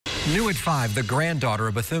New at 5, the granddaughter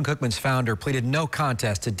of Bethune Cookman's founder pleaded no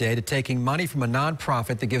contest today to taking money from a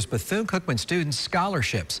nonprofit that gives Bethune Cookman students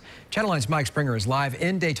scholarships. Channel 9's Mike Springer is live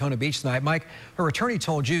in Daytona Beach tonight. Mike, her attorney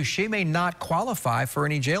told you she may not qualify for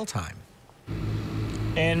any jail time.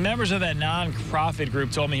 And members of that nonprofit group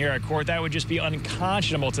told me here at court that would just be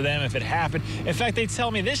unconscionable to them if it happened. In fact, they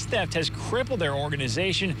tell me this theft has crippled their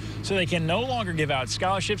organization, so they can no longer give out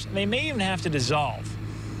scholarships. They may even have to dissolve.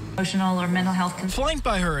 Emotional or mental health. Flanked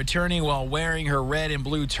by her attorney while wearing her red and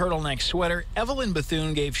blue turtleneck sweater, Evelyn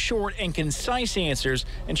Bethune gave short and concise answers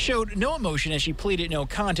and showed no emotion as she pleaded no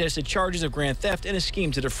contest to charges of grand theft and a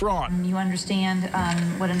scheme to defraud. You understand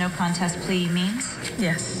what a no contest plea means?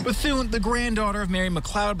 Yes. Bethune, the granddaughter of Mary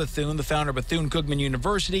McLeod Bethune, the founder of Bethune Cookman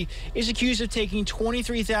University, is accused of taking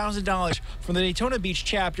 $23,000 from the Daytona Beach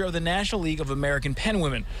chapter of the National League of American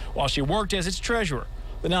Penwomen while she worked as its treasurer.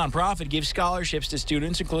 The nonprofit gives scholarships to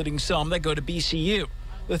students, including some that go to BCU.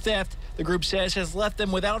 The theft, the group says, has left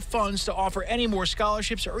them without funds to offer any more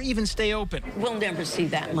scholarships or even stay open. We'll never see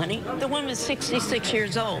that money. The woman's 66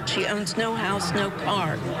 years old. She owns no house, no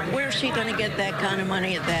car. Where's she going to get that kind of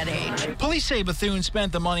money at that age? Police say Bethune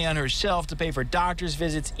spent the money on herself to pay for doctor's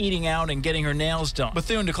visits, eating out, and getting her nails done.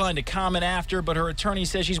 Bethune declined to comment after, but her attorney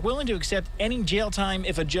says she's willing to accept any jail time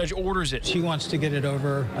if a judge orders it. She wants to get it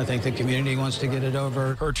over. I think the community wants to get it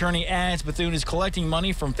over. Her attorney adds Bethune is collecting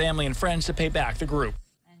money from family and friends to pay back the group.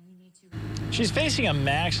 She's facing a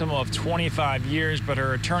maximum of 25 years, but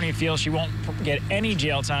her attorney feels she won't get any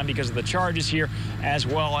jail time because of the charges here, as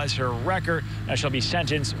well as her record. Now she'll be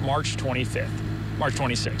sentenced March 26th.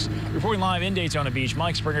 Reporting live in Daytona Beach,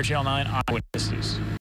 Mike Springer, Channel 9 Eyewitness News.